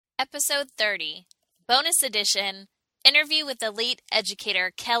Episode 30, Bonus Edition, Interview with Elite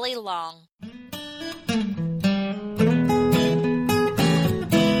Educator Kelly Long.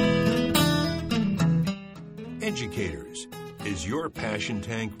 Educators, is your passion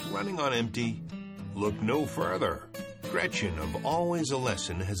tank running on empty? Look no further. Gretchen of Always a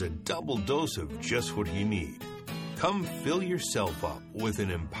Lesson has a double dose of just what you need. Come fill yourself up with an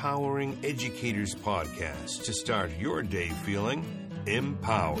empowering educators podcast to start your day feeling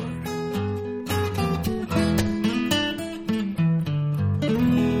empowered.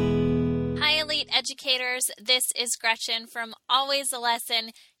 Hi, Elite Educators. This is Gretchen from Always a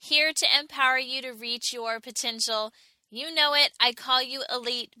Lesson, here to empower you to reach your potential. You know it, I call you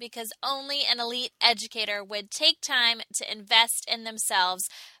elite because only an elite educator would take time to invest in themselves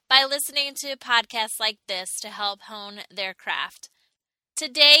by listening to podcasts like this to help hone their craft.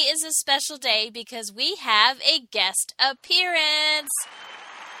 Today is a special day because we have a guest appearance.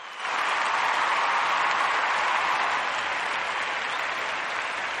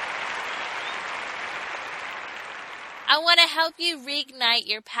 I want to help you reignite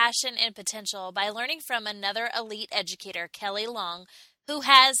your passion and potential by learning from another elite educator, Kelly Long, who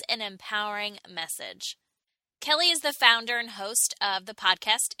has an empowering message. Kelly is the founder and host of the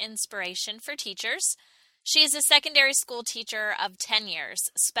podcast Inspiration for Teachers. She is a secondary school teacher of 10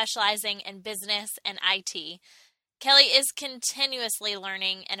 years, specializing in business and IT. Kelly is continuously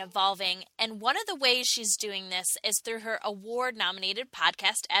learning and evolving, and one of the ways she's doing this is through her award-nominated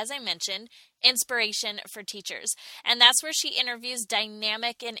podcast, as I mentioned, Inspiration for Teachers. And that's where she interviews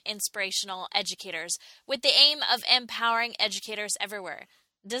dynamic and inspirational educators with the aim of empowering educators everywhere.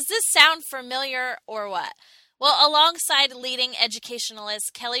 Does this sound familiar or what? Well, alongside leading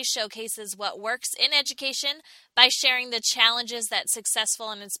educationalists, Kelly showcases what works in education by sharing the challenges that successful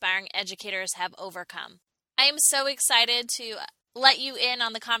and inspiring educators have overcome. I am so excited to let you in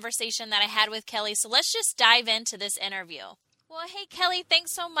on the conversation that I had with Kelly, so let's just dive into this interview. Well, hey, Kelly,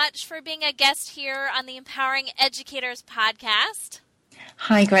 thanks so much for being a guest here on the Empowering Educators podcast.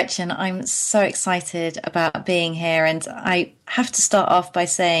 Hi, Gretchen. I'm so excited about being here. And I have to start off by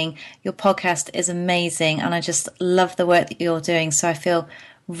saying your podcast is amazing. And I just love the work that you're doing. So I feel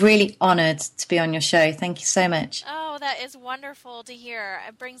really honored to be on your show. Thank you so much. Oh, that is wonderful to hear.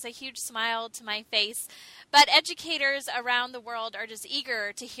 It brings a huge smile to my face. But educators around the world are just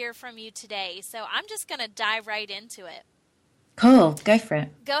eager to hear from you today. So I'm just going to dive right into it. Cool. Go for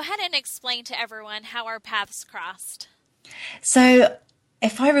it. Go ahead and explain to everyone how our paths crossed. So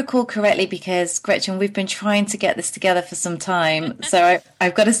if I recall correctly, because Gretchen, we've been trying to get this together for some time. So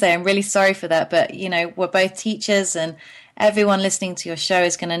I've got to say, I'm really sorry for that. But, you know, we're both teachers and everyone listening to your show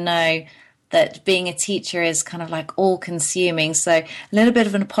is going to know that being a teacher is kind of like all consuming. So a little bit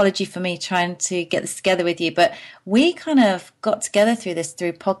of an apology for me trying to get this together with you. But we kind of got together through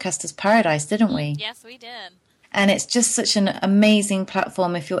Podcasters Paradise, didn't we? Yes, we did. And it's just such an amazing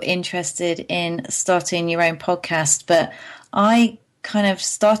platform if you're interested in starting your own podcast. But I kind of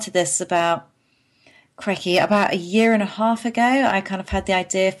started this about a year and a half ago. I kind of had the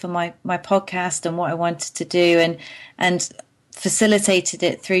idea for my podcast and what I wanted to do and facilitated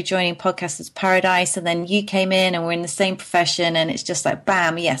it through joining Podcasters Paradise. And then you came in and we're in the same profession and it's just like,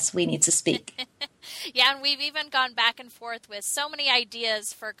 bam, yes, we need to speak. Yeah, and we've even gone back and forth with so many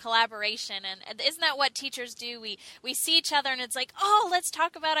ideas for collaboration. And isn't that what teachers do? We see each other and it's like, oh, let's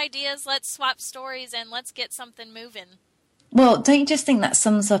talk about ideas, let's swap stories, and let's get something moving. Well, don't you just think that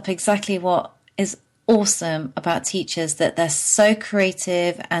sums up exactly what is awesome about teachers, that they're so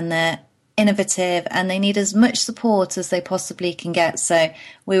creative and they're innovative and they need as much support as they possibly can get. So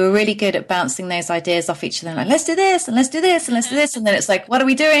we were really good at bouncing those ideas off each other, like, let's do this and let's do this and let's do this. And then it's like, what are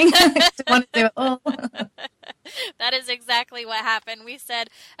we doing? I want to do it all. That is exactly what happened. We said,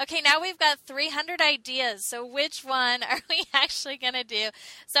 okay, now we've got 300 ideas. So which one are we actually going to do?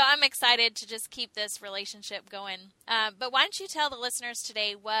 So I'm excited to just keep this relationship going. But why don't you tell the listeners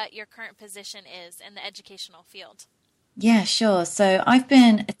today what your current position is in the educational field? Yeah, sure. So I've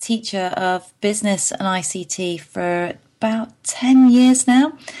been a teacher of business and ICT for about 10 years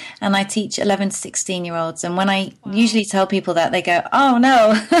now, and I teach 11 to 16-year-olds. And when I usually tell people that, they go, oh,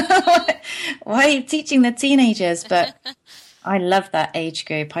 no, why are you teaching the teenagers? But I love that age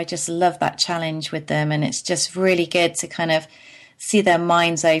group. I just love that challenge with them, and it's just really good to kind of see their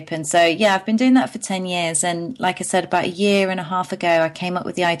minds open. So, yeah, I've been doing that for 10 years. And like I said, about a year and a half ago, I came up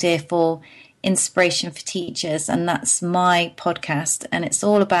with the idea for Inspiration for Teachers, and that's my podcast, and it's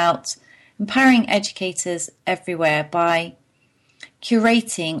all about empowering educators everywhere by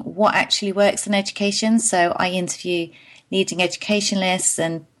curating what actually works in education. So I interview leading educationalists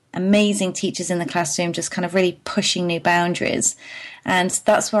and amazing teachers in the classroom, just kind of really pushing new boundaries. And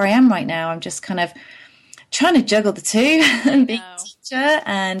that's where I am right now. I'm just kind of trying to juggle the two and being a teacher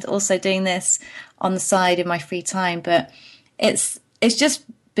and also doing this on the side in my free time. But it's just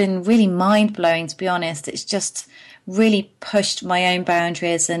been really mind-blowing, to be honest. It's just really pushed my own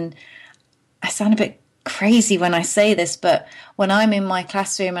boundaries. And I sound a bit crazy when I say this, but when I'm in my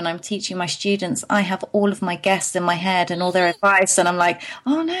classroom and I'm teaching my students, I have all of my guests in my head and all their advice, and I'm like,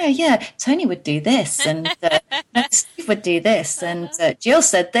 oh no, yeah, Tony would do this, and Steve would do this, and Jill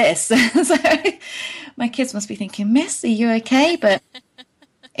said this. So my kids must be thinking, Miss, are you okay? But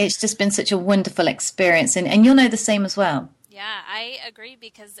it's just been such a wonderful experience, and you'll know the same as well. Yeah, I agree,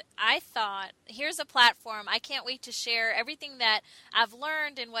 because I thought, here's a platform. I can't wait to share everything that I've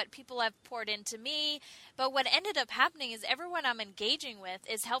learned and what people have poured into me. But what ended up happening is everyone I'm engaging with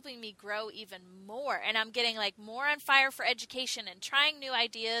is helping me grow even more. And I'm getting like more on fire for education and trying new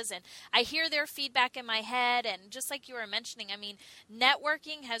ideas. And I hear their feedback in my head. And just like you were mentioning, I mean,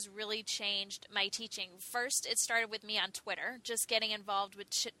 networking has really changed my teaching. First, it started with me on Twitter, just getting involved with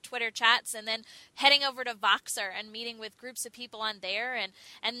Twitter chats, and then heading over to Voxer and meeting with groups of people on there,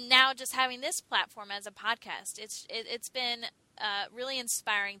 and now just having this platform as a podcast. It's been really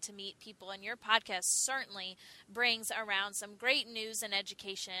inspiring to meet people, and your podcast certainly brings around some great news and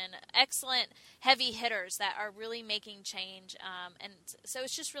education, excellent heavy hitters that are really making change, and so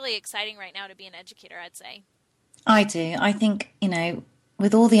it's just really exciting right now to be an educator, I'd say. I do. I think,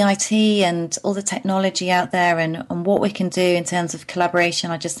 with all the IT and all the technology out there and what we can do in terms of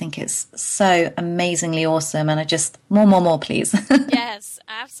collaboration, I just think it's so amazingly awesome. And I just, more, please. Yes,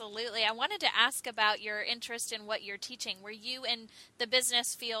 absolutely. I wanted to ask about your interest in what you're teaching. Were you in the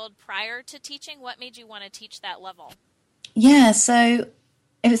business field prior to teaching? What made you want to teach that level? Yeah, so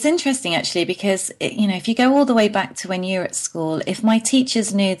it was interesting, actually, because, if you go all the way back to when you were at school, if my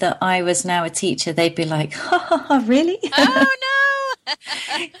teachers knew that I was now a teacher, they'd be like, ha, ha, ha, really? Oh, no.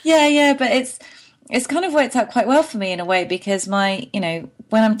 Yeah, but it's kind of worked out quite well for me in a way, because when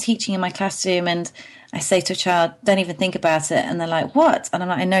I'm teaching in my classroom and I say to a child, don't even think about it, and they're like, what? And I'm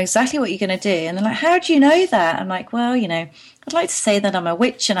like, I know exactly what you're going to do. And they're like, how do you know that? I'm like, well, I'd like to say that I'm a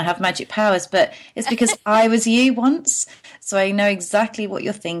witch and I have magic powers, but it's because I was you once, so I know exactly what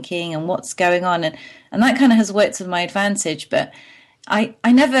you're thinking and what's going on, and that kind of has worked to my advantage. But I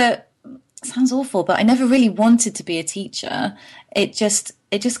never, it sounds awful, but I never really wanted to be a teacher. It just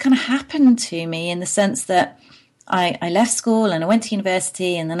kind of happened to me, in the sense that I left school and I went to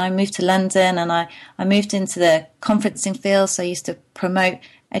university, and then I moved to London, and I moved into the conferencing field. So I used to promote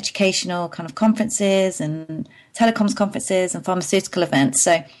educational kind of conferences and telecoms conferences and pharmaceutical events.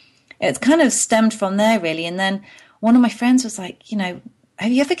 So it's kind of stemmed from there, really. And then one of my friends was like,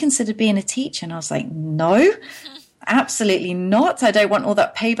 have you ever considered being a teacher? And I was like, no, absolutely not. I don't want all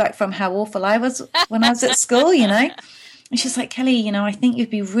that payback from how awful I was when I was at school, And she's like, Kelly, I think you'd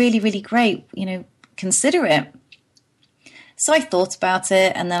be really, really great, consider it. So I thought about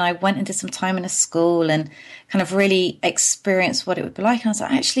it, and then I went and did some time in a school and kind of really experienced what it would be like. And I was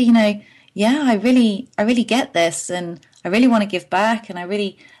like, actually, yeah, I really get this, and I really want to give back, and I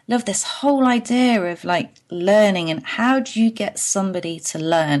really love this whole idea of like learning and how do you get somebody to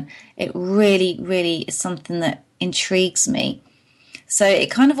learn. It really, really is something that intrigues me. So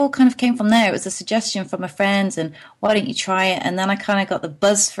it all came from there. It was a suggestion from a friend, and why don't you try it? And then I kind of got the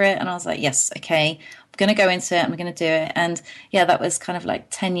buzz for it, and I was like, yes, okay, I'm going to go into it. I'm going to do it. And yeah, that was kind of like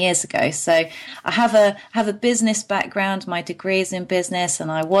 10 years ago. So I have a business background. My degree is in business, and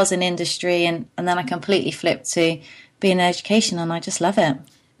I was in industry, and then I completely flipped to being in education, and I just love it.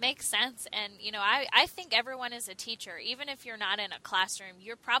 Makes sense. And, I think everyone is a teacher. Even if you're not in a classroom,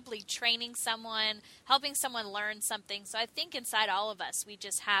 you're probably training someone, helping someone learn something. So I think inside all of us, we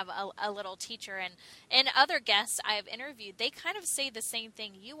just have a little teacher. And other guests I have interviewed, they kind of say the same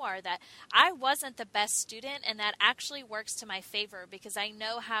thing you are, that I wasn't the best student, and that actually works to my favor, because I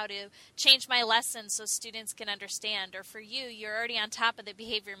know how to change my lessons so students can understand. Or for you, you're already on top of the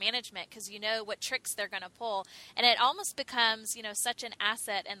behavior management because you know what tricks they're going to pull. And it almost becomes, such an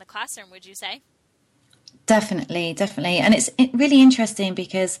asset in the classroom, would you say? Definitely. And it's really interesting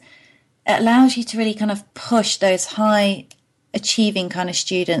because it allows you to really kind of push those high achieving kind of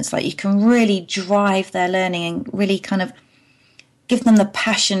students. Like, you can really drive their learning and really kind of give them the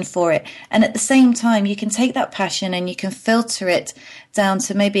passion for it. And at the same time, you can take that passion and you can filter it down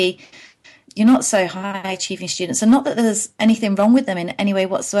to maybe you're not so high achieving students. And not that there's anything wrong with them in any way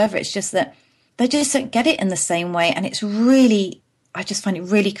whatsoever. It's just that they just don't get it in the same way. And it's really I just find it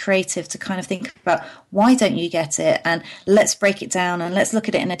really creative to kind of think about, why don't you get it? And let's break it down and let's look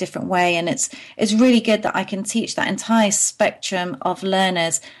at it in a different way. And it's really good that I can teach that entire spectrum of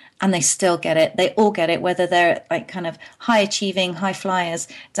learners and they still get it. They all get it, whether they're like kind of high achieving, high flyers,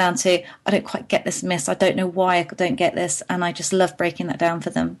 down to, I don't quite get this, miss. I don't know why I don't get this. And I just love breaking that down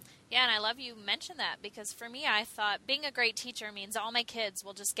for them. Yeah, and I love you mentioned that, because for me, I thought being a great teacher means all my kids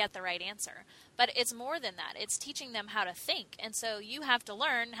will just get the right answer. But it's more than that. It's teaching them how to think. And so you have to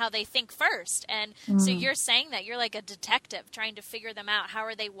learn how they think first. And so you're saying that you're like a detective trying to figure them out. How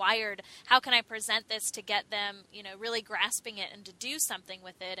are they wired? How can I present this to get them, really grasping it and to do something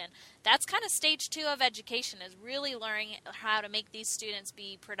with it? And that's kind of stage 2 of education, is really learning how to make these students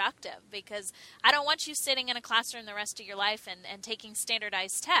be productive, because I don't want you sitting in a classroom the rest of your life and taking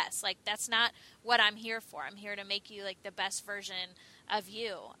standardized tests. Like, that's not what I'm here for. I'm here to make you like the best version of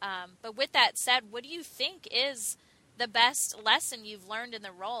you. But with that said, what do you think is the best lesson you've learned in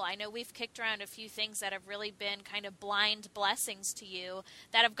the role? I know we've kicked around a few things that have really been kind of blind blessings to you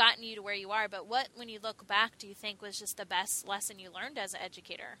that have gotten you to where you are. But what, when you look back, do you think was just the best lesson you learned as an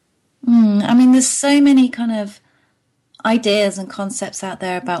educator? I mean, there's so many kind of ideas and concepts out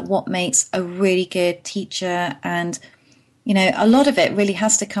there about what makes a really good teacher. And, a lot of it really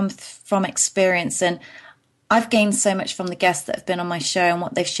has to come from experience. And I've gained so much from the guests that have been on my show and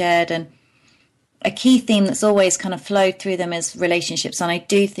what they've shared. And a key theme that's always kind of flowed through them is relationships. And I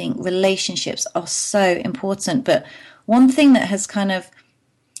do think relationships are so important. But one thing that has kind of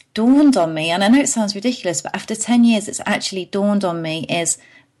dawned on me, and I know it sounds ridiculous, but after 10 years, it's actually dawned on me, is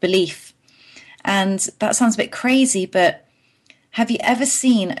belief. And that sounds a bit crazy, but have you ever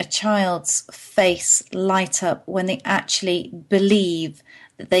seen a child's face light up when they actually believe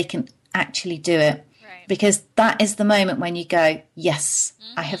that they can actually do it? Right. Because that is the moment when you go, yes,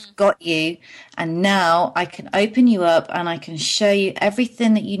 I have got you. And now I can open you up and I can show you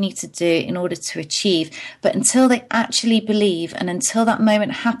everything that you need to do in order to achieve. But until they actually believe and until that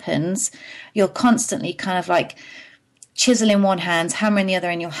moment happens, you're constantly kind of like chiseling one hand, hammering the other,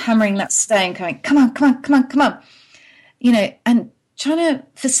 and you're hammering that stone, going, come on, come on, come on, come on. And trying to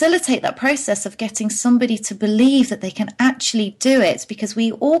facilitate that process of getting somebody to believe that they can actually do it, because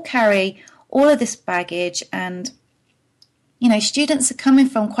we all carry all of this baggage, and, students are coming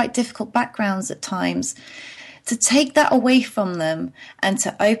from quite difficult backgrounds at times. To take that away from them and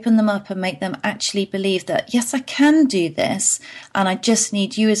to open them up and make them actually believe that, yes, I can do this, and I just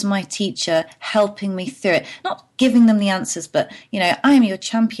need you as my teacher helping me through it. Not giving them the answers, but, I am your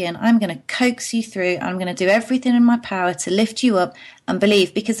champion. I'm going to coax you through. I'm going to do everything in my power to lift you up and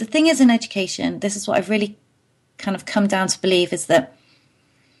believe. Because the thing is, in education, this is what I've really kind of come down to believe, is that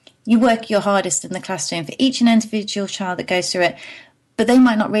you work your hardest in the classroom for each and individual child that goes through it, but they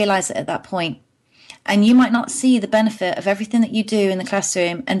might not realize it at that point. And you might not see the benefit of everything that you do in the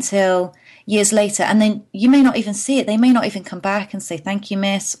classroom until years later. And then you may not even see it. They may not even come back and say, thank you,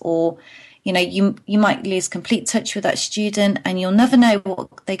 miss. Or, you might lose complete touch with that student and you'll never know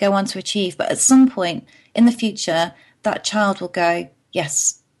what they go on to achieve. But at some point in the future, that child will go,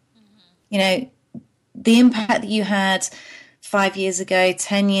 yes. The impact that you had 5 years ago,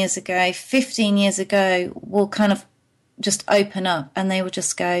 10 years ago, 15 years ago will kind of just open up, and they will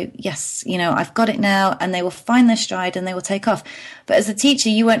just go, yes, I've got it now, and they will find their stride and they will take off. But as a teacher,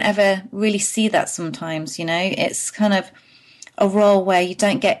 you won't ever really see that sometimes. It's kind of a role where you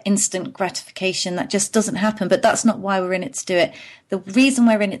don't get instant gratification. That just doesn't happen. But that's not why we're in it to do it. The reason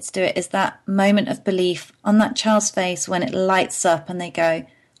we're in it to do it is that moment of belief on that child's face when it lights up and they go,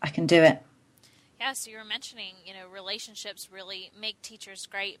 I can do it. Yeah, so you were mentioning, relationships really make teachers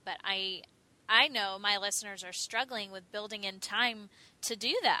great, but I know my listeners are struggling with building in time to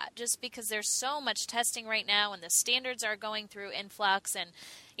do that, just because there's so much testing right now and the standards are going through influx. And,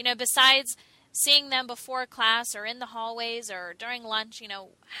 besides seeing them before class or in the hallways or during lunch,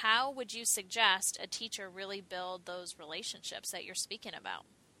 how would you suggest a teacher really build those relationships that you're speaking about?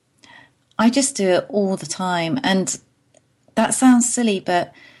 I just do it all the time. And that sounds silly,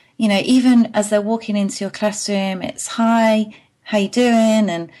 but, even as they're walking into your classroom, it's, hi, how you doing?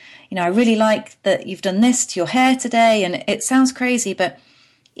 And, I really like that you've done this to your hair today. And it sounds crazy, but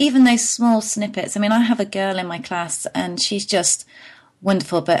even those small snippets. I have a girl in my class and she's just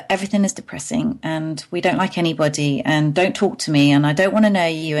wonderful, but everything is depressing and we don't like anybody and don't talk to me and I don't want to know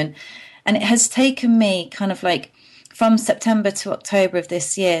you. And it has taken me kind of like from September to October of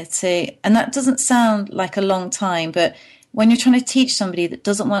this year and that doesn't sound like a long time, but when you're trying to teach somebody that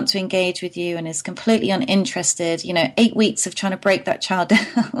doesn't want to engage with you and is completely uninterested, 8 weeks of trying to break that child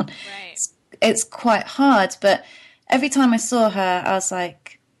down, right. It's quite hard. But every time I saw her, I was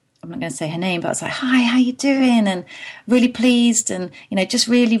like, I'm not going to say her name, but I was like, hi, how you doing? And really pleased and, just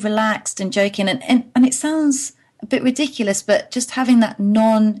really relaxed and joking. And it sounds a bit ridiculous, but just having that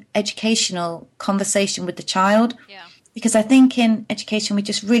non-educational conversation with the child. Yeah. Because I think in education, we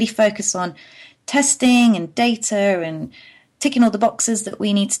just really focus on testing and data and ticking all the boxes that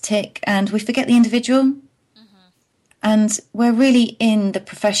we need to tick. And we forget the individual. Mm-hmm. And we're really in the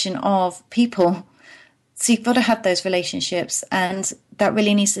profession of people. So you've got to have those relationships, and that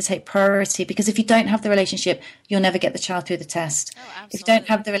really needs to take priority, because if you don't have the relationship, you'll never get the child through the test. Oh, absolutely. If you don't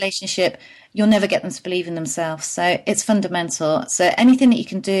have the relationship, you'll never get them to believe in themselves. So it's fundamental. So anything that you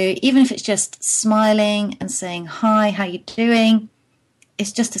can do, even if it's just smiling and saying, hi, how you doing?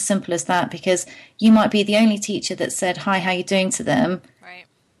 It's just as simple as that, because you might be the only teacher that said, hi, how you doing to them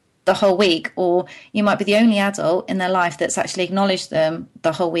the whole week, or you might be the only adult in their life that's actually acknowledged them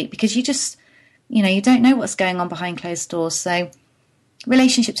the whole week, because you just... you don't know what's going on behind closed doors. So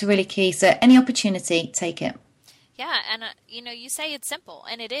relationships are really key. So any opportunity, take it. Yeah, and you say it's simple,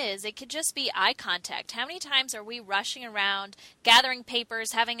 and it is. It could just be eye contact. How many times are we rushing around, gathering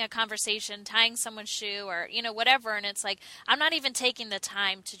papers, having a conversation, tying someone's shoe, or whatever, and it's like, I'm not even taking the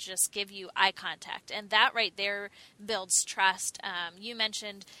time to just give you eye contact, and that right there builds trust. You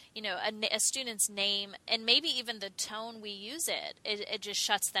mentioned, a student's name, and maybe even the tone we use it just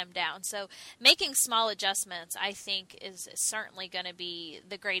shuts them down. So making small adjustments, I think, is certainly going to be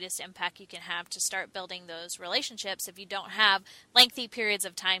the greatest impact you can have to start building those relationships if you don't have lengthy periods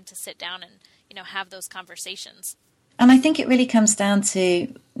of time to sit down and, have those conversations. And I think it really comes down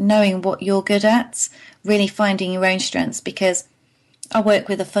to knowing what you're good at, really finding your own strengths, because I work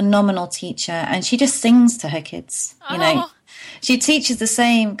with a phenomenal teacher and she just sings to her kids, She teaches the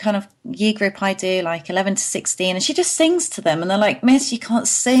same kind of year group I do, like 11 to 16, and she just sings to them. And they're like, Miss, you can't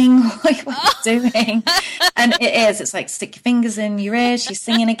sing. What are you doing? And it is. It's like, stick your fingers in your ears. She's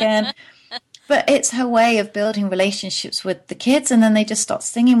singing again. But it's her way of building relationships with the kids, and then they just start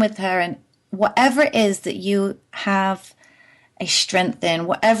singing with her. And whatever it is that you have a strength in,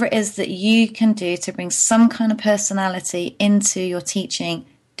 whatever it is that you can do to bring some kind of personality into your teaching,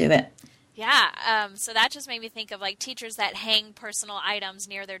 do it. Yeah, so that just made me think of like teachers that hang personal items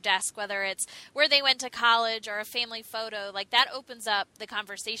near their desk, whether it's where they went to college or a family photo. Like that opens up the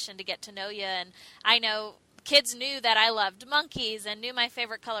conversation to get to know you. And I know kids knew that I loved monkeys and knew my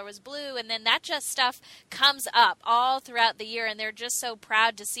favorite color was blue, and then that just stuff comes up all throughout the year, and they're just so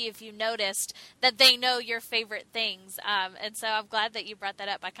proud to see if you noticed that they know your favorite things. And so I'm glad that you brought that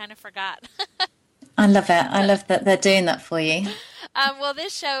up. I kind of forgot. I love it. I love that they're doing that for you. Well,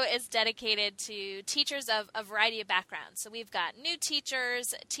 this show is dedicated to teachers of a variety of backgrounds. So we've got new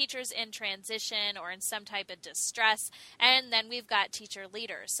teachers, teachers in transition or in some type of distress, and then we've got teacher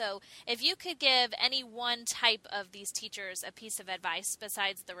leaders. So if you could give any one type of these teachers a piece of advice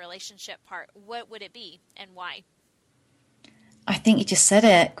besides the relationship part, what would it be and why? I think you just said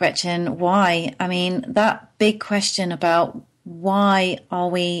it, Gretchen. Why? I mean, that big question about why are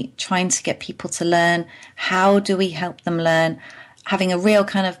we trying to get people to learn? How do we help them learn? Having a real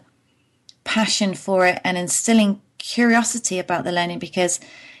kind of passion for it and instilling curiosity about the learning, because,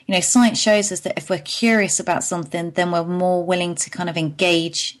 science shows us that if we're curious about something, then we're more willing to kind of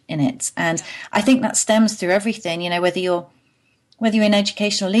engage in it. And I think that stems through everything, whether you're in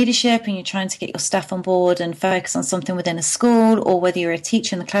educational leadership and you're trying to get your staff on board and focus on something within a school, or whether you're a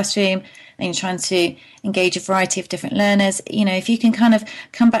teacher in the classroom and you're trying to engage a variety of different learners, if you can kind of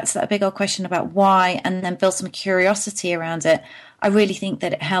come back to that big old question about why and then build some curiosity around it, I really think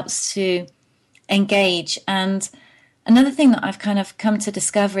that it helps to engage. And another thing that I've kind of come to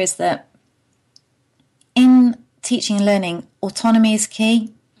discover is that in teaching and learning, autonomy is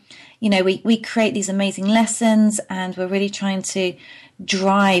key. We create these amazing lessons and we're really trying to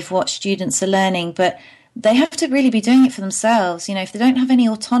drive what students are learning, but they have to really be doing it for themselves. If they don't have any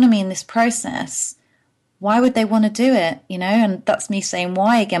autonomy in this process, why would they want to do it? And that's me saying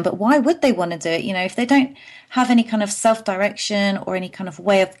why again, but why would they want to do it? If they don't have any kind of self-direction or any kind of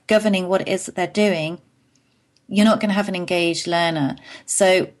way of governing what it is that they're doing, you're not going to have an engaged learner.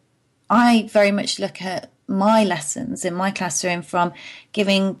 So I very much look at my lessons in my classroom from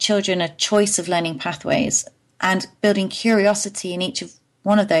giving children a choice of learning pathways and building curiosity in each of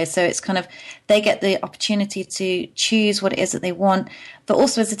one of those. So it's kind of, they get the opportunity to choose what it is that they want. But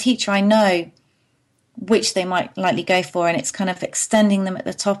also as a teacher, I know which they might likely go for, and it's kind of extending them at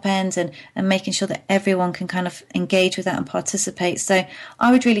the top end and making sure that everyone can kind of engage with that and participate. So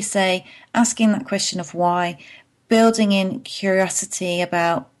I would really say asking that question of why, building in curiosity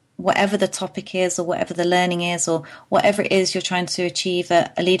about whatever the topic is or whatever the learning is or whatever it is you're trying to achieve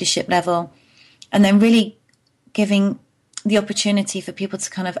at a leadership level, and then really giving the opportunity for people to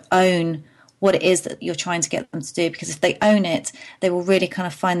kind of own what it is that you're trying to get them to do, because if they own it, they will really kind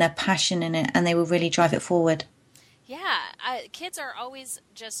of find their passion in it and they will really drive it forward. Yeah, kids are always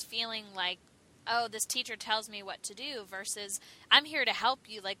just feeling like, oh, this teacher tells me what to do, versus I'm here to help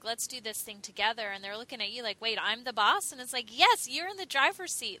you. Like, let's do this thing together. And they're looking at you like, wait, I'm the boss? And it's like, yes, you're in the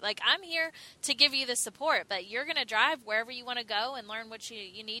driver's seat. Like, I'm here to give you the support, but you're going to drive wherever you want to go and learn what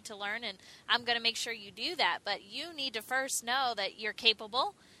you need to learn. And I'm going to make sure you do that. But you need to first know that you're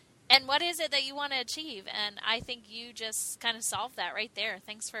capable and what is it that you want to achieve. And I think you just kind of solved that right there.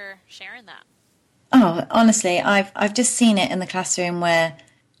 Thanks for sharing that. Oh, honestly, I've just seen it in the classroom where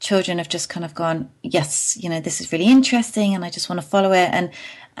children have just kind of gone, yes, you know, this is really interesting and I just want to follow it. And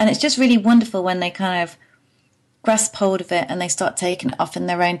it's just really wonderful when they kind of grasp hold of it and they start taking it off in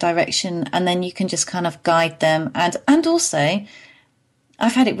their own direction, and then you can just kind of guide them. And also,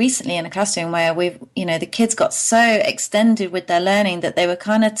 I've had it recently in a classroom where the kids got so extended with their learning that they were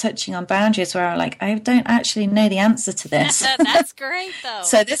kind of touching on boundaries where I'm like, I don't actually know the answer to this. That's great, though.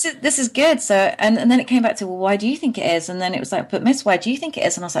 So this is good. So, and then it came back to, well, why do you think it is? And then it was like, but Miss, why do you think it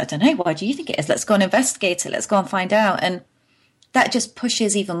is? And I was like, I don't know. Why do you think it is? Let's go and investigate it. Let's go and find out. And that just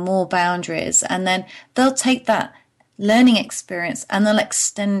pushes even more boundaries. And then they'll take that learning experience and they'll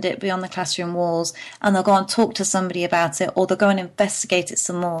extend it beyond the classroom walls, and they'll go and talk to somebody about it, or they'll go and investigate it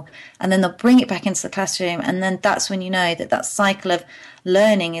some more, and then they'll bring it back into the classroom. And then that's when you know that cycle of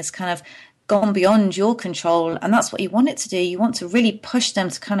learning is kind of gone beyond your control, and that's what you want it to do. You want to really push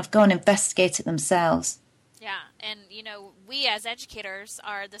them to kind of go and investigate it themselves. Yeah, and we as educators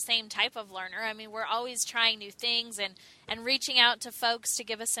are the same type of learner. I mean, we're always trying new things and reaching out to folks to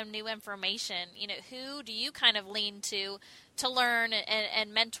give us some new information. Who do you kind of lean to learn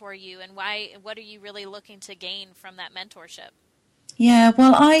and mentor you, and why? What are you really looking to gain from that mentorship? Yeah,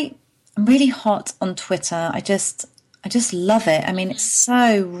 well, I'm really hot on Twitter. I just love it. I mean, It's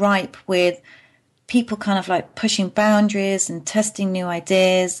so ripe with people kind of like pushing boundaries and testing new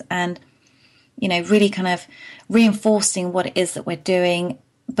ideas and, really kind of reinforcing what it is that we're doing.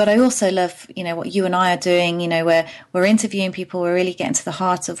 But I also love, what you and I are doing, where we're interviewing people, we're really getting to the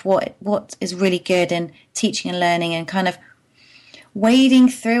heart of what is really good in teaching and learning, and kind of wading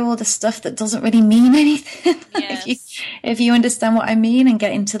through all the stuff that doesn't really mean anything. Yes. if you understand what I mean, and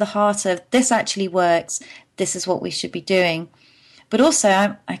get into the heart of this actually works, this is what we should be doing. But also,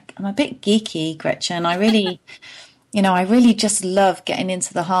 I'm a bit geeky, Gretchen. I really... I really just love getting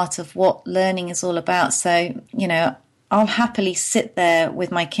into the heart of what learning is all about. So, I'll happily sit there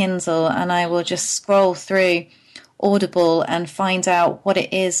with my Kindle and I will just scroll through Audible and find out what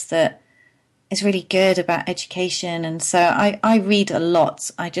it is that is really good about education. And so I read a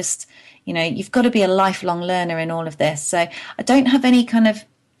lot. I just, you've got to be a lifelong learner in all of this. So I don't have any kind of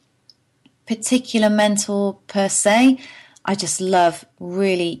particular mentor per se. I just love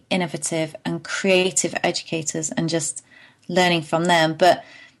really innovative and creative educators and just learning from them. But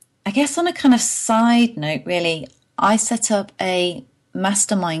I guess on a kind of side note, really, I set up a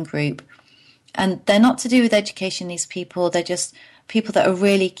mastermind group, and they're not to do with education, these people. They're just people that are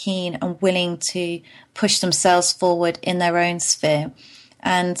really keen and willing to push themselves forward in their own sphere.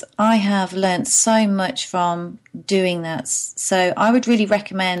 And I have learned so much from doing that. So I would really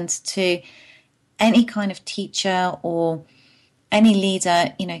recommend to any kind of teacher or any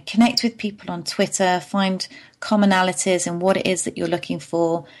leader, connect with people on Twitter, find commonalities in what it is that you're looking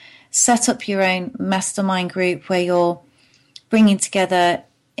for, set up your own mastermind group where you're bringing together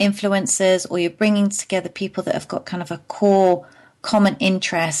influencers, or you're bringing together people that have got kind of a core common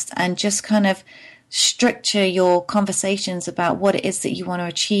interest, and just kind of structure your conversations about what it is that you want to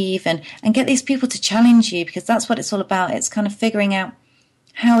achieve, and get these people to challenge you, because that's what it's all about. It's kind of figuring out,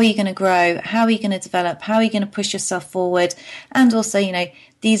 how are you going to grow? How are you going to develop? How are you going to push yourself forward? And also,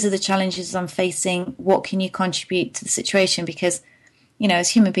 these are the challenges I'm facing. What can you contribute to the situation? Because, as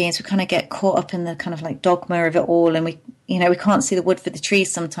human beings, we kind of get caught up in the kind of like dogma of it all, and we can't see the wood for the trees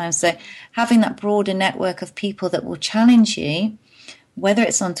sometimes. So having that broader network of people that will challenge you, whether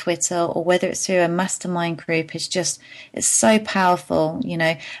it's on Twitter or whether it's through a mastermind group, it's so powerful,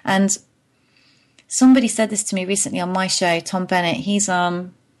 And somebody said this to me recently on my show, Tom Bennett. He's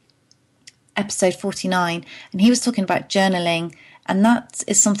episode 49, and he was talking about journaling, and that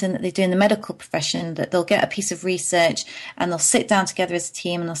is something that they do in the medical profession, that they'll get a piece of research and they'll sit down together as a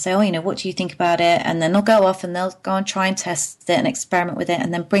team and they'll say, what do you think about it? And then they'll go off and they'll go and try and test it and experiment with it,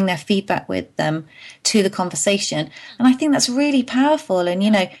 and then bring their feedback with them to the conversation. And I think that's really powerful. And,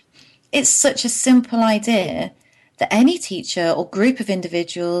 it's such a simple idea that any teacher or group of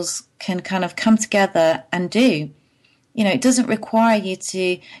individuals can kind of come together and do. You know, it doesn't require you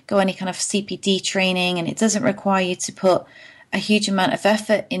to go any kind of CPD training, and it doesn't require you to put a huge amount of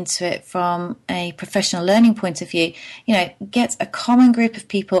effort into it from a professional learning point of view. You know, get a common group of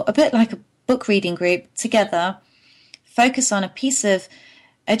people, a bit like a book reading group, together, focus on a piece of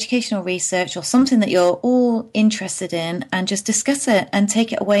educational research or something that you're all interested in, and just discuss it and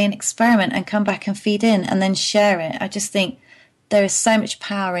take it away and experiment and come back and feed in and then share it. I just think there is so much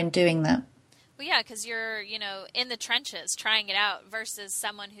power in doing that. Well, yeah, because you're, in the trenches trying it out versus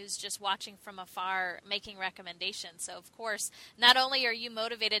someone who's just watching from afar making recommendations. So, of course, not only are you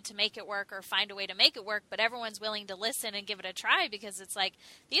motivated to make it work or find a way to make it work, but everyone's willing to listen and give it a try, because it's like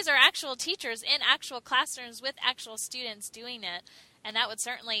these are actual teachers in actual classrooms with actual students doing it. And that would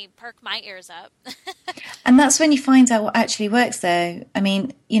certainly perk my ears up. And that's when you find out what actually works, though. I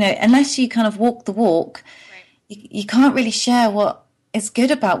mean, unless you kind of walk the walk, right, you can't really share what is good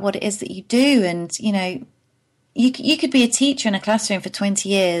about what it is that you do. And, you could be a teacher in a classroom for 20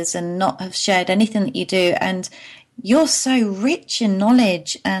 years and not have shared anything that you do. And you're so rich in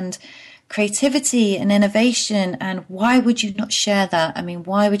knowledge and creativity and innovation. And why would you not share that? I mean,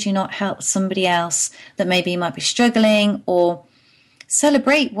 why would you not help somebody else that maybe might be struggling, or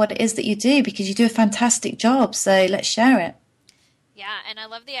celebrate what it is that you do, because you do a fantastic job. So let's share it. Yeah, and I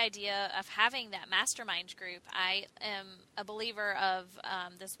love the idea of having that mastermind group. I am a believer of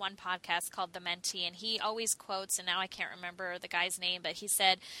this one podcast called The Mentee, and he always quotes, and now I can't remember the guy's name, but he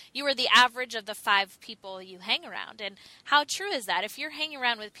said, you are the average of the 5 people you hang around. And how true is that? If you're hanging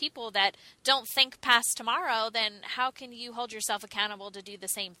around with people that don't think past tomorrow, then how can you hold yourself accountable to do the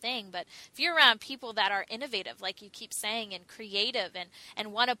same thing? But if you're around people that are innovative, like you keep saying, and creative,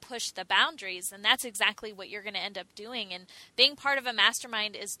 and want to push the boundaries, then that's exactly what you're going to end up doing. And being part of a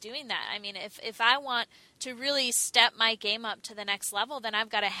mastermind is doing that. I mean, if I want to really step my game up to the next level, then I've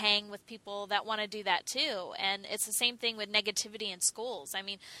got to hang with people that want to do that too. And it's the same thing with negativity in schools. I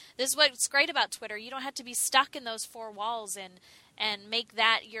mean, this is what's great about Twitter. You don't have to be stuck in those 4 walls and make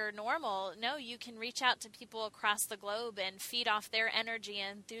that your normal. No, you can reach out to people across the globe and feed off their energy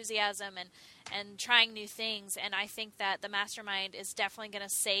and enthusiasm and trying new things. And I think that the mastermind is definitely going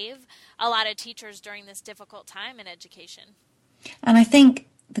to save a lot of teachers during this difficult time in education. And I think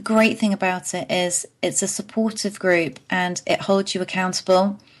the great thing about it is it's a supportive group and it holds you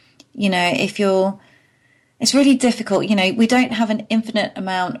accountable. It's really difficult. We don't have an infinite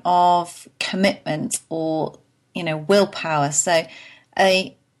amount of commitment or, willpower. So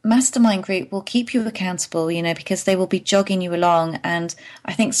a mastermind group will keep you accountable, because they will be jogging you along. And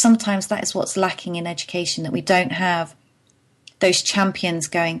I think sometimes that is what's lacking in education, that we don't have those champions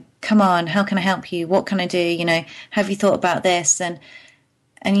going, come on, how can I help you? What can I do? Have you thought about this? And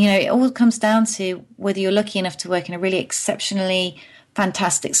it all comes down to whether you're lucky enough to work in a really exceptionally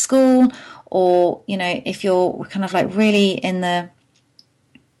fantastic school, or, if you're kind of like really in the,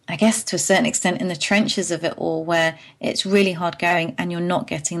 I guess to a certain extent, in the trenches of it all, where it's really hard going and you're not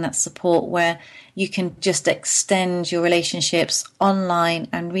getting that support, where you can just extend your relationships online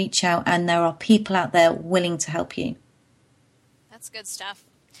and reach out, and there are people out there willing to help you. That's good stuff.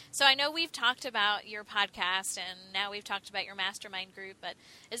 So I know we've talked about your podcast and now we've talked about your mastermind group, but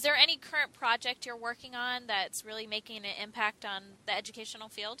is there any current project you're working on that's really making an impact on the educational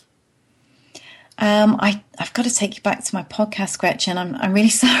field? I've got to take you back to my podcast, Gretchen. I'm really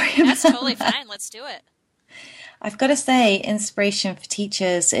sorry. That's totally fine. Let's do it. I've got to say, Inspiration for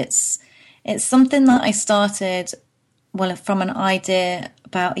Teachers, it's something that I started, from an idea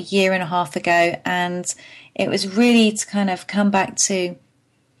about 1.5 years ago, and it was really to kind of come back to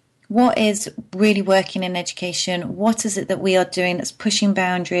what is really working in education, what is it that we are doing that's pushing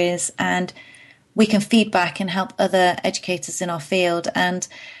boundaries, and we can feed back and help other educators in our field. And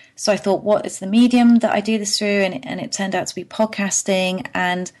so I thought, what is the medium that I do this through? And it turned out to be podcasting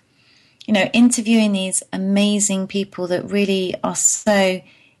and, interviewing these amazing people that really are so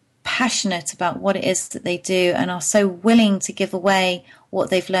passionate about what it is that they do and are so willing to give away what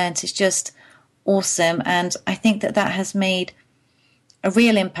they've learned. Is just awesome. And I think that has made a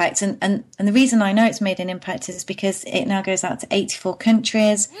real impact. And the reason I know it's made an impact is because it now goes out to 84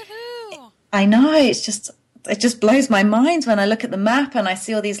 countries. Woohoo! I know, it just blows my mind when I look at the map and I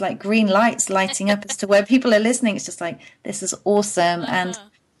see all these like green lights lighting up as to where people are listening. It's just like, this is awesome. And,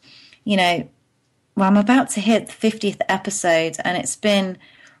 I'm about to hit the 50th episode, and it's been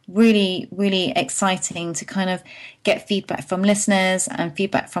really, really exciting to kind of get feedback from listeners and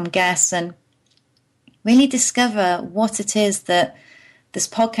feedback from guests and really discover what it is that this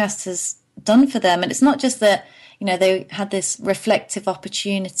podcast has done for them. And it's not just that, they had this reflective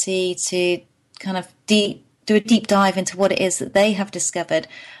opportunity to kind of deep do a deep dive into what it is that they have discovered.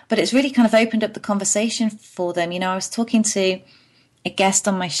 But it's really kind of opened up the conversation for them. I was talking to a guest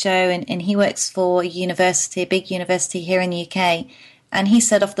on my show, and he works for a university, a big university here in the UK. And he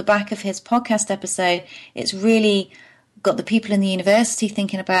said off the back of his podcast episode, it's really got the people in the university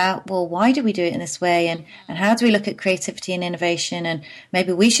thinking about, well, why do we do it in this way? And how do we look at creativity and innovation? And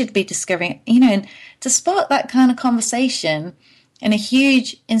maybe we should be discovering, and to spark that kind of conversation in a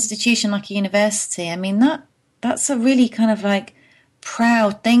huge institution like a university, I mean, that's a really kind of like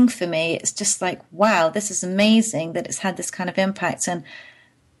proud thing for me. It's just like, wow, this is amazing that it's had this kind of impact.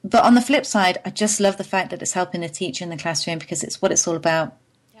 But on the flip side, I just love the fact that it's helping the teacher in the classroom, because it's what it's all about.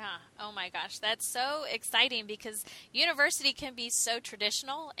 Yeah. Oh my gosh, that's so exciting, because university can be so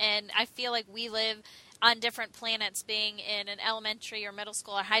traditional, and I feel like we live on different planets, being in an elementary or middle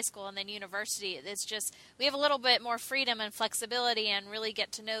school or high school, and then university. It's just, we have a little bit more freedom and flexibility, and really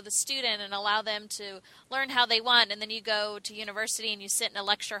get to know the student and allow them to learn how they want. And then you go to university and you sit in a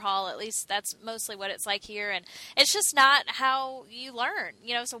lecture hall. At least that's mostly what it's like here. And it's just not how you learn,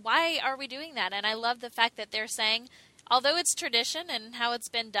 so why are we doing that? And I love the fact that they're saying, although it's tradition and how it's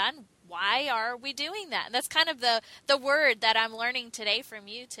been done, why are we doing that? And that's kind of the word that I'm learning today from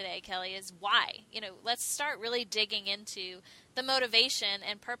you today, Kelly, is why. Let's start really digging into the motivation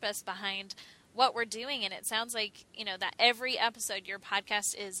and purpose behind what we're doing. And it sounds like, that every episode, your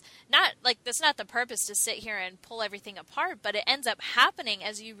podcast is not like, that's not the purpose to sit here and pull everything apart, but it ends up happening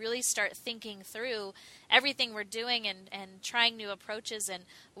as you really start thinking through everything we're doing and trying new approaches, and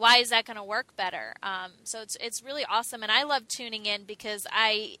why is that going to work better. So it's really awesome. And I love tuning in, because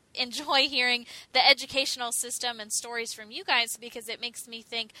I enjoy hearing the educational system and stories from you guys, because it makes me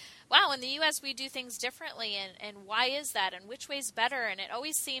think, wow, in the U.S. we do things differently, and why is that, and which way's better? And it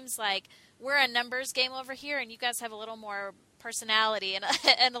always seems like we're a numbers game over here, and you guys have a little more personality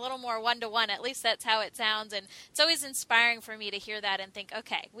and a little more one-to-one. At least that's how it sounds. And it's always inspiring for me to hear that and think,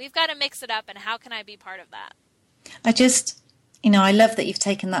 okay, we've got to mix it up, and how can I be part of that? I just, I love that you've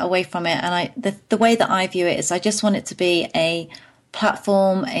taken that away from it. And the way that I view it is, I just want it to be a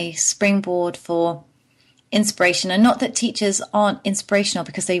platform, a springboard for inspiration. And not that teachers aren't inspirational,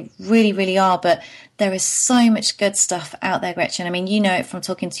 because they really, really are, but there is so much good stuff out there, Gretchen. I mean, it from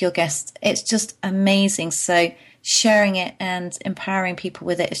talking to your guests. It's just amazing. So sharing it and empowering people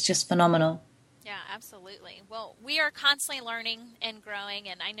with it is just phenomenal. Yeah, absolutely. Well, we are constantly learning and growing,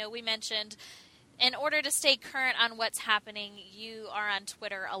 and I know we mentioned, in order to stay current on what's happening, you are on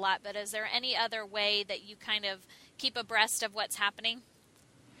Twitter a lot, but is there any other way that you kind of keep abreast of what's happening?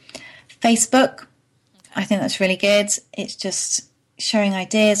 Facebook. Okay. I think that's really good. It's just sharing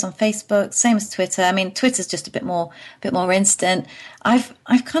ideas on Facebook, same as Twitter. I mean, Twitter's just a bit more instant. I've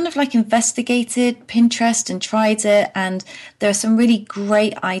kind of like investigated Pinterest and tried it, and there are some really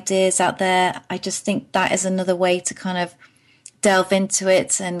great ideas out there. I just think that is another way to kind of delve into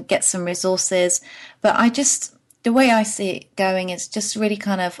it and get some resources. But the way I see it going is just really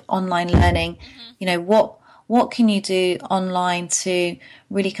kind of online learning. What can you do online to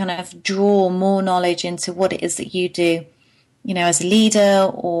really kind of draw more knowledge into what it is that you do, as a leader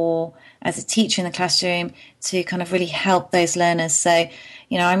or as a teacher in the classroom, to kind of really help those learners. So,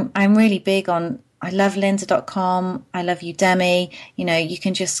 I'm really big on, I love lynda.com. I love Udemy. You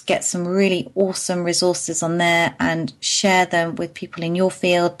can just get some really awesome resources on there and share them with people in your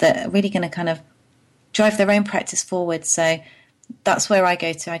field that are really going to kind of drive their own practice forward. So that's where I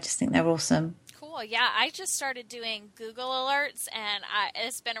go to. I just think they're awesome. Cool. Yeah, I just started doing Google Alerts, and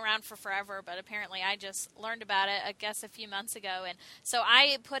it's been around for forever, but apparently I just learned about it, I guess, a few months ago. And so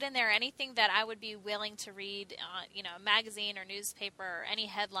I put in there anything that I would be willing to read, a magazine or newspaper or any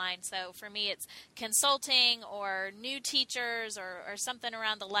headline. So for me, it's consulting or new teachers or something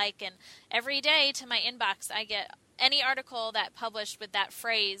around the like. And every day to my inbox, I get any article that published with that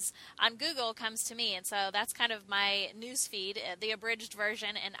phrase on Google comes to me. And so that's kind of my news feed, the abridged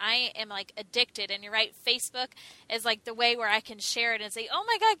version. And I am like addicted. And you're right, Facebook is like the way where I can share it and say, oh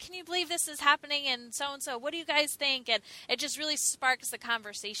my God, can you believe this is happening? And so, what do you guys think? And it just really sparks the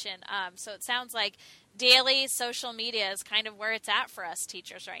conversation. So it sounds like daily social media is kind of where it's at for us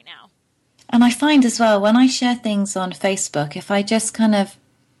teachers right now. And I find as well, when I share things on Facebook, if I just kind of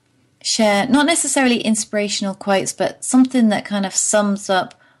share not necessarily inspirational quotes, but something that kind of sums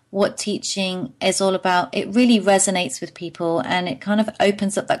up what teaching is all about, it really resonates with people, and it kind of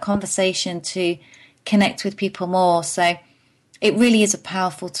opens up that conversation to connect with people more. So it really is a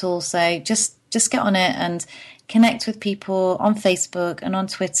powerful tool. So just get on it and connect with people on Facebook and on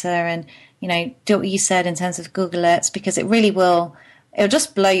Twitter, and do what you said in terms of Google Alerts, because it'll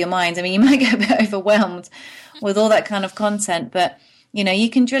just blow your mind. I mean, you might get a bit overwhelmed with all that kind of content, but you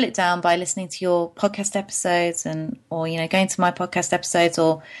can drill it down by listening to your podcast episodes or going to my podcast episodes,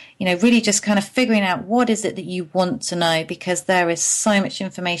 or, really just kind of figuring out what is it that you want to know, because there is so much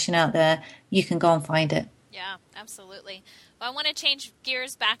information out there. You can go and find it. Yeah, absolutely. Well, I want to change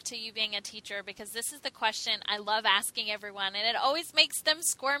gears back to you being a teacher, because this is the question I love asking everyone, and it always makes them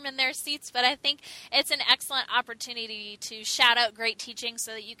squirm in their seats, but I think it's an excellent opportunity to shout out great teaching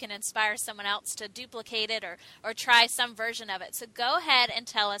so that you can inspire someone else to duplicate it or try some version of it. So go ahead and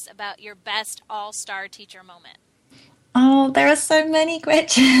tell us about your best all-star teacher moment. Oh, there are so many,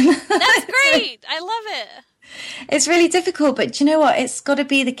 Gretchen. That's great. I love it. It's really difficult, but do you know what? It's got to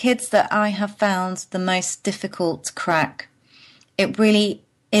be the kids that I have found the most difficult to crack. It really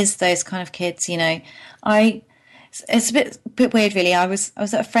is those kind of kids, it's a bit weird, really. I was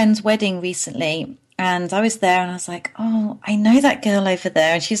at a friend's wedding recently, and I was there, and I was like, oh, I know that girl over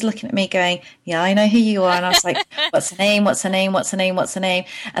there. And she's looking at me going, yeah, I know who you are. And I was like, what's her name? What's her name? What's her name? What's her name?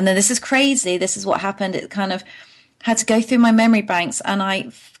 And then this is crazy. This is what happened. It kind of had to go through my memory banks, and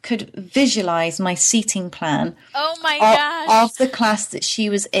I could visualize my seating plan of the class that she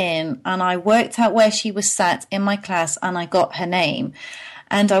was in. And I worked out where she was sat in my class, and I got her name.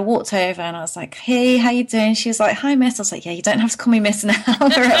 And I walked over and I was like, hey, how you doing? She was like, hi, miss. I was like, yeah, you don't have to call me miss now.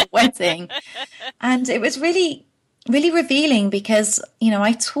 We're at a wedding. And it was really, really revealing, because,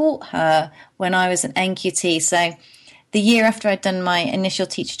 I taught her when I was an NQT. So the year after I'd done my initial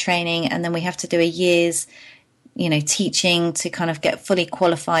teacher training, and then we have to do a year's teaching to kind of get fully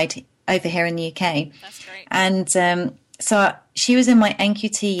qualified over here in the UK. That's great. And so she was in my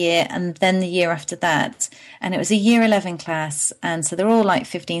NQT year, and then the year after that, and it was a year 11 class. And so they're all like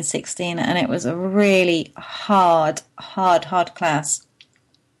 15, 16, and it was a really hard class.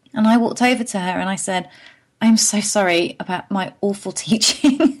 And I walked over to her and I said, I'm so sorry about my awful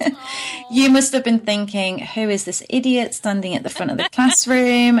teaching. You must have been thinking, who is this idiot standing at the front of the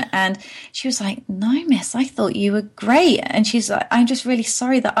classroom? And she was like, no, miss, I thought you were great. And she's like, I'm just really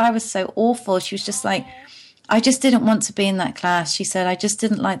sorry that I was so awful. She was just like, I just didn't want to be in that class. She said, I just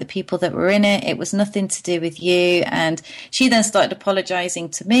didn't like the people that were in it. It was nothing to do with you. And she then started apologizing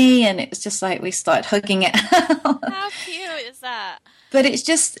to me, and it was just like we started hugging it out. How cute is that? But it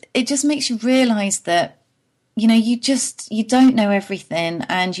just makes you realize that, you don't know everything,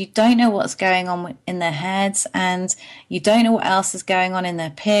 and you don't know what's going on in their heads, and you don't know what else is going on in their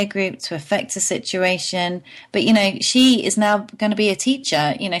peer group to affect a situation. But, she is now going to be a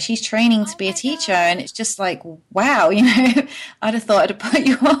teacher. She's training to be a teacher. God. And it's just like, wow, I'd have thought I'd have put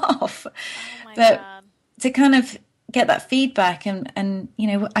you off. God. To kind of get that feedback and,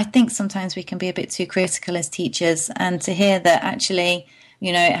 I think sometimes we can be a bit too critical as teachers, and to hear that actually,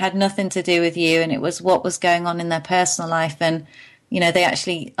 it had nothing to do with you, and it was what was going on in their personal life. And, they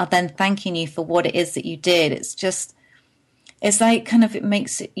actually are then thanking you for what it is that you did. It's like kind of, it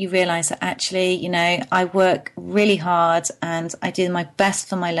makes you realize that actually, I work really hard and I do my best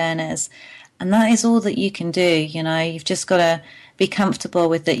for my learners. And that is all that you can do. You've just got to be comfortable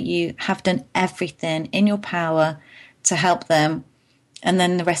with that. You have done everything in your power to help them, and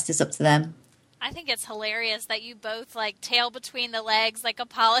then the rest is up to them. I think it's hilarious that you both tail between the legs,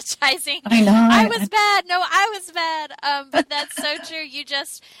 apologizing. I know. I was bad. No, I was bad. But that's so true. You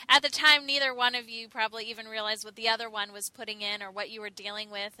just, at the time, neither one of you probably even realized what the other one was putting in or what you were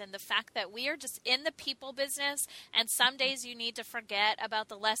dealing with. And the fact that we are just in the people business, and some days you need to forget about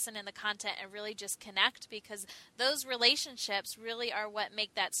the lesson and the content and really just connect, because those relationships really are what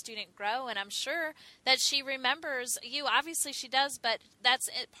make that student grow. And I'm sure that she remembers you. Obviously she does, but that's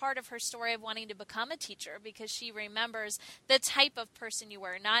part of her story of wanting to become a teacher, because she remembers the type of person you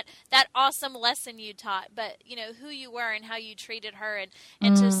were, not that awesome lesson you taught, but who you were and how you treated her.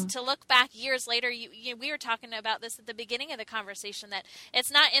 And to look back years later, we were talking about this at the beginning of the conversation, that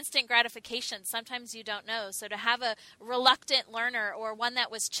it's not instant gratification. Sometimes you don't know. So to have a reluctant learner or one that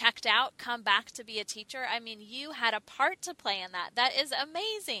was checked out come back to be a teacher, you had a part to play in that. That is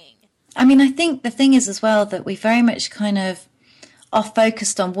amazing. I think the thing is as well that we very much kind of are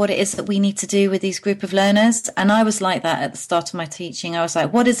focused on what it is that we need to do with these group of learners. And I was like that at the start of my teaching. I was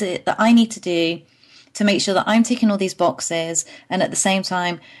like, what is it that I need to do to make sure that I'm ticking all these boxes, and at the same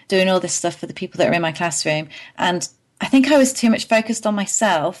time doing all this stuff for the people that are in my classroom? And I think I was too much focused on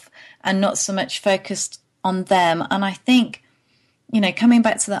myself and not so much focused on them. And I think, coming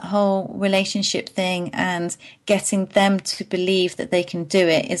back to that whole relationship thing and getting them to believe that they can do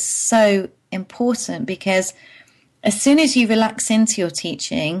it is so important, because as soon as you relax into your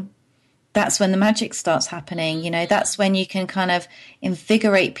teaching, that's when the magic starts happening. That's when you can kind of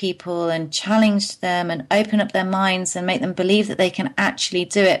invigorate people and challenge them and open up their minds and make them believe that they can actually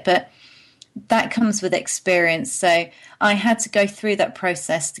do it. But that comes with experience. So I had to go through that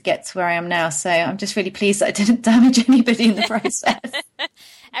process to get to where I am now. So I'm just really pleased that I didn't damage anybody in the process.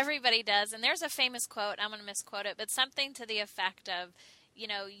 Everybody does. And there's a famous quote, I'm going to misquote it, but something to the effect of,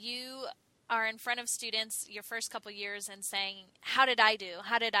 you are in front of students your first couple years and saying, how did I do?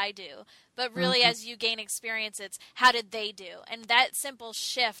 How did I do? But really, as you gain experience, it's how did they do? And that simple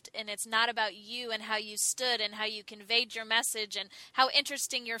shift, and it's not about you and how you stood and how you conveyed your message and how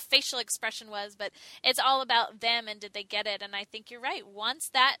interesting your facial expression was, but it's all about them and did they get it? And I think you're right. Once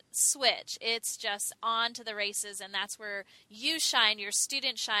that switch, it's just on to the races, and that's where you shine, your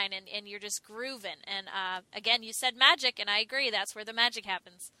students shine, and you're just grooving. And again, you said magic, and I agree. That's where the magic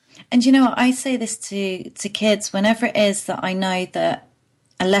happens. And I say this to kids whenever it is that I know that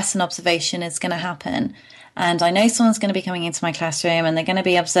a lesson observation is going to happen, and I know someone's going to be coming into my classroom and they're going to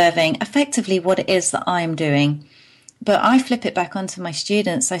be observing effectively what it is that I'm doing. But I flip it back onto my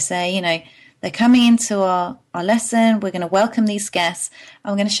students. I say, they're coming into our lesson. We're going to welcome these guests,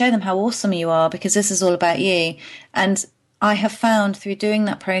 and we're going to show them how awesome you are, because this is all about you. And I have found through doing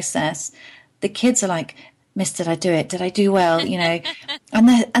that process, the kids are like, Miss, did I do it? Did I do well? And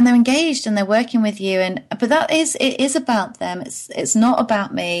they're engaged and they're working with you. But it is about them. It's not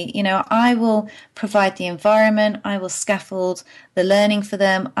about me. I will provide the environment. I will scaffold the learning for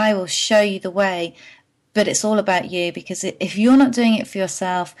them. I will show you the way. But it's all about you, because if you're not doing it for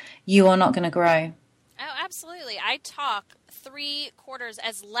yourself, you are not going to grow. Oh, absolutely. I talk 3/4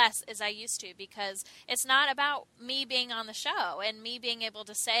 as less as I used to, because it's not about me being on the show and me being able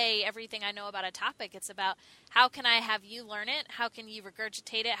to say everything I know about a topic. It's about how can I have you learn it? How can you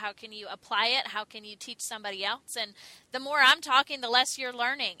regurgitate it? How can you apply it? How can you teach somebody else? And the more I'm talking, the less you're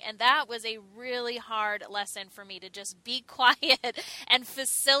learning. And that was a really hard lesson for me, to just be quiet and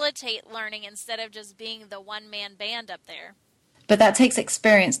facilitate learning instead of just being the one-man band up there. But that takes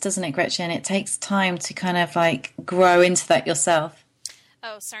experience, doesn't it, Gretchen? It takes time to kind of grow into that yourself.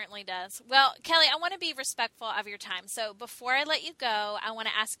 Oh, certainly does. Well, Kelly, I want to be respectful of your time. So before I let you go, I want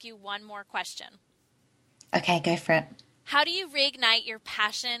to ask you one more question. Okay, go for it. How do you reignite your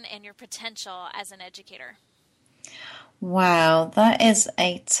passion and your potential as an educator? Wow, that is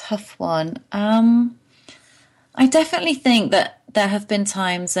a tough one. I definitely think that there have been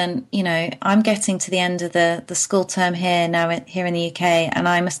times, and I'm getting to the end of the school term here in the UK, and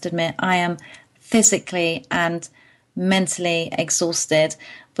I must admit I am physically and mentally exhausted.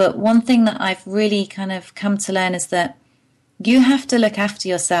 But one thing that I've really kind of come to learn is that you have to look after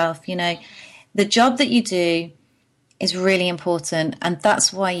yourself. The job that you do is really important, and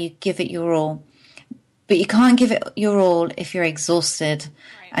that's why you give it your all. But you can't give it your all if you're exhausted,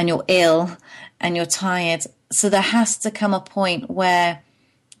 right, and you're ill and you're tired. So there has to come a point where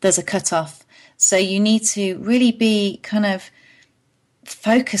there's a cutoff. So you need to really be kind of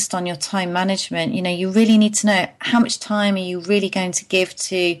focused on your time management. You really need to know how much time are you really going to give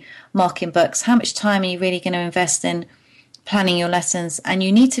to marking books? How much time are you really going to invest in planning your lessons? And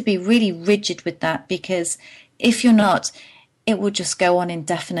you need to be really rigid with that, because if you're not, it will just go on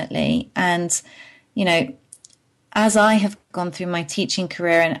indefinitely. And, as I have gone through my teaching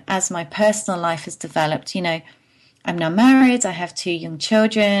career and as my personal life has developed, I'm now married, I have 2 young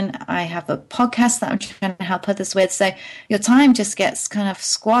children, I have a podcast that I'm trying to help others with. So your time just gets kind of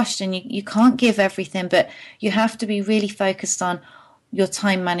squashed, and you can't give everything, but you have to be really focused on your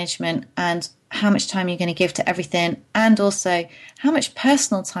time management and how much time you're going to give to everything, and also how much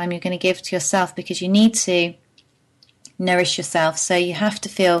personal time you're going to give to yourself, because you need to nourish yourself. So you have to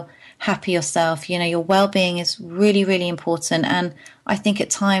feel happy yourself. Your well-being is really, really important. And I think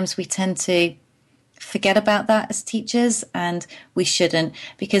at times we tend to forget about that as teachers, and we shouldn't,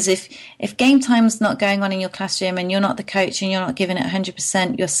 because if game time's not going on in your classroom and you're not the coach and you're not giving it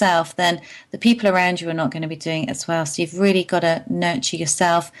 100% yourself, then the people around you are not going to be doing it as well. So you've really got to nurture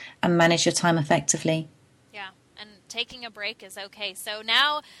yourself and manage your time effectively. Yeah, and taking a break is okay. So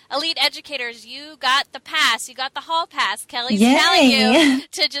now, elite educators, you got the pass. You got the hall pass. Kelly's telling you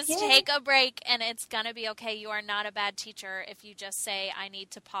to just take a break, and it's going to be okay. You are not a bad teacher if you just say, I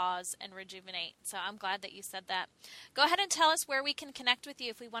need to pause and rejuvenate. So I'm glad that you said that. Go ahead and tell us where we can connect with you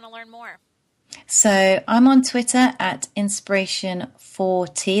if we want to learn more. So I'm on Twitter at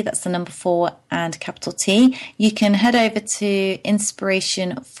Inspiration4T. That's the number 4 and capital T. You can head over to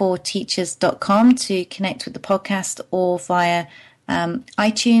inspiration4teachers.com to connect with the podcast, or via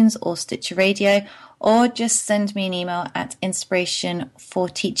iTunes or Stitcher Radio, or just send me an email at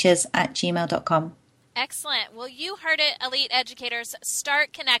inspiration4teachers@gmail.com. Excellent. Well, you heard it, elite educators.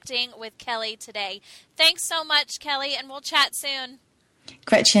 Start connecting with Kelly today. Thanks so much, Kelly, and we'll chat soon.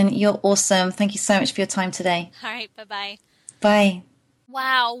 Gretchen, you're awesome. Thank you so much for your time today. All right. Bye-bye. Bye.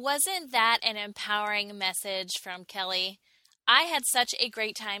 Wow, wasn't that an empowering message from Kelly? I had such a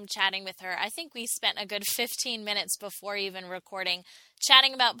great time chatting with her. I think we spent a good 15 minutes before even recording,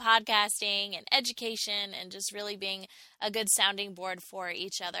 chatting about podcasting and education and just really being a good sounding board for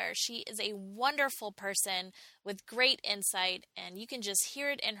each other. She is a wonderful person with great insight, and you can just hear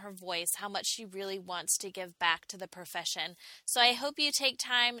it in her voice how much she really wants to give back to the profession. So I hope you take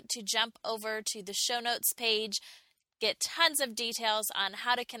time to jump over to the show notes page, get tons of details on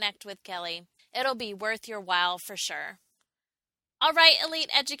how to connect with Kelly. It'll be worth your while for sure. All right,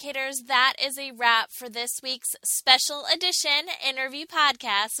 Elite Educators, that is a wrap for this week's special edition interview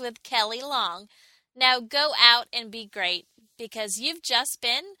podcast with Kelly Long. Now go out and be great, because you've just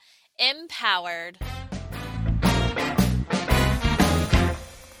been empowered.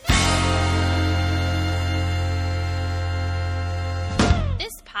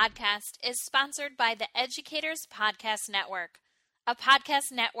 This podcast is sponsored by the Educators Podcast Network, a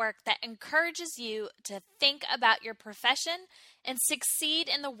podcast network that encourages you to think about your profession and succeed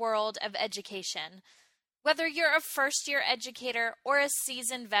in the world of education. Whether you're a first-year educator or a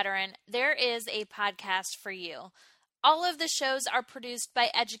seasoned veteran, there is a podcast for you. All of the shows are produced by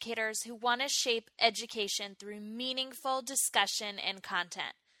educators who want to shape education through meaningful discussion and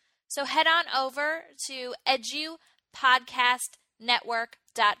content. So head on over to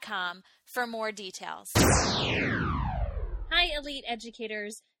edupodcastnetwork.com for more details. Hi, Elite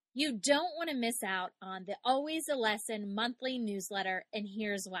Educators. You don't want to miss out on the Always a Lesson monthly newsletter, and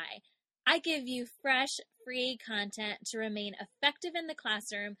here's why. I give you fresh, free content to remain effective in the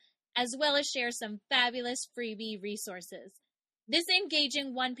classroom, as well as share some fabulous freebie resources. This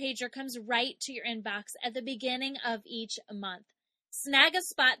engaging one-pager comes right to your inbox at the beginning of each month. Snag a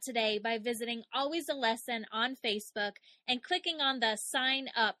spot today by visiting Always a Lesson on Facebook and clicking on the Sign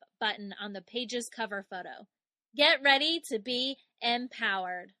Up button on the page's cover photo. Get ready to be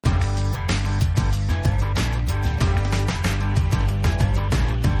empowered.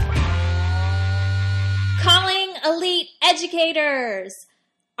 Calling Elite Educators!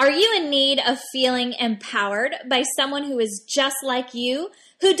 Are you in need of feeling empowered by someone who is just like you,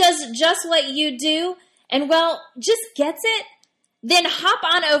 who does just what you do, and just gets it? Then hop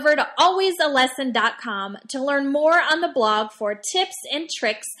on over to alwaysalesson.com to learn more on the blog for tips and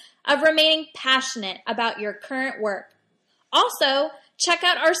tricks of remaining passionate about your current work. Also, check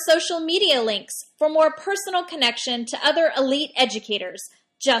out our social media links for more personal connection to other elite educators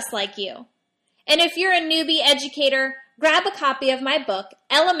just like you. And if you're a newbie educator, grab a copy of my book,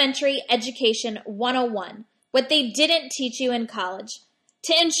 Elementary Education 101, What They Didn't Teach You in College,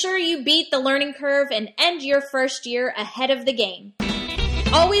 to ensure you beat the learning curve and end your first year ahead of the game.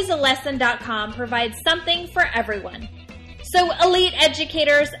 Alwaysalesson.com provides something for everyone. So, Elite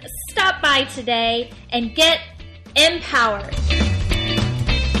Educators, stop by today and get empowered.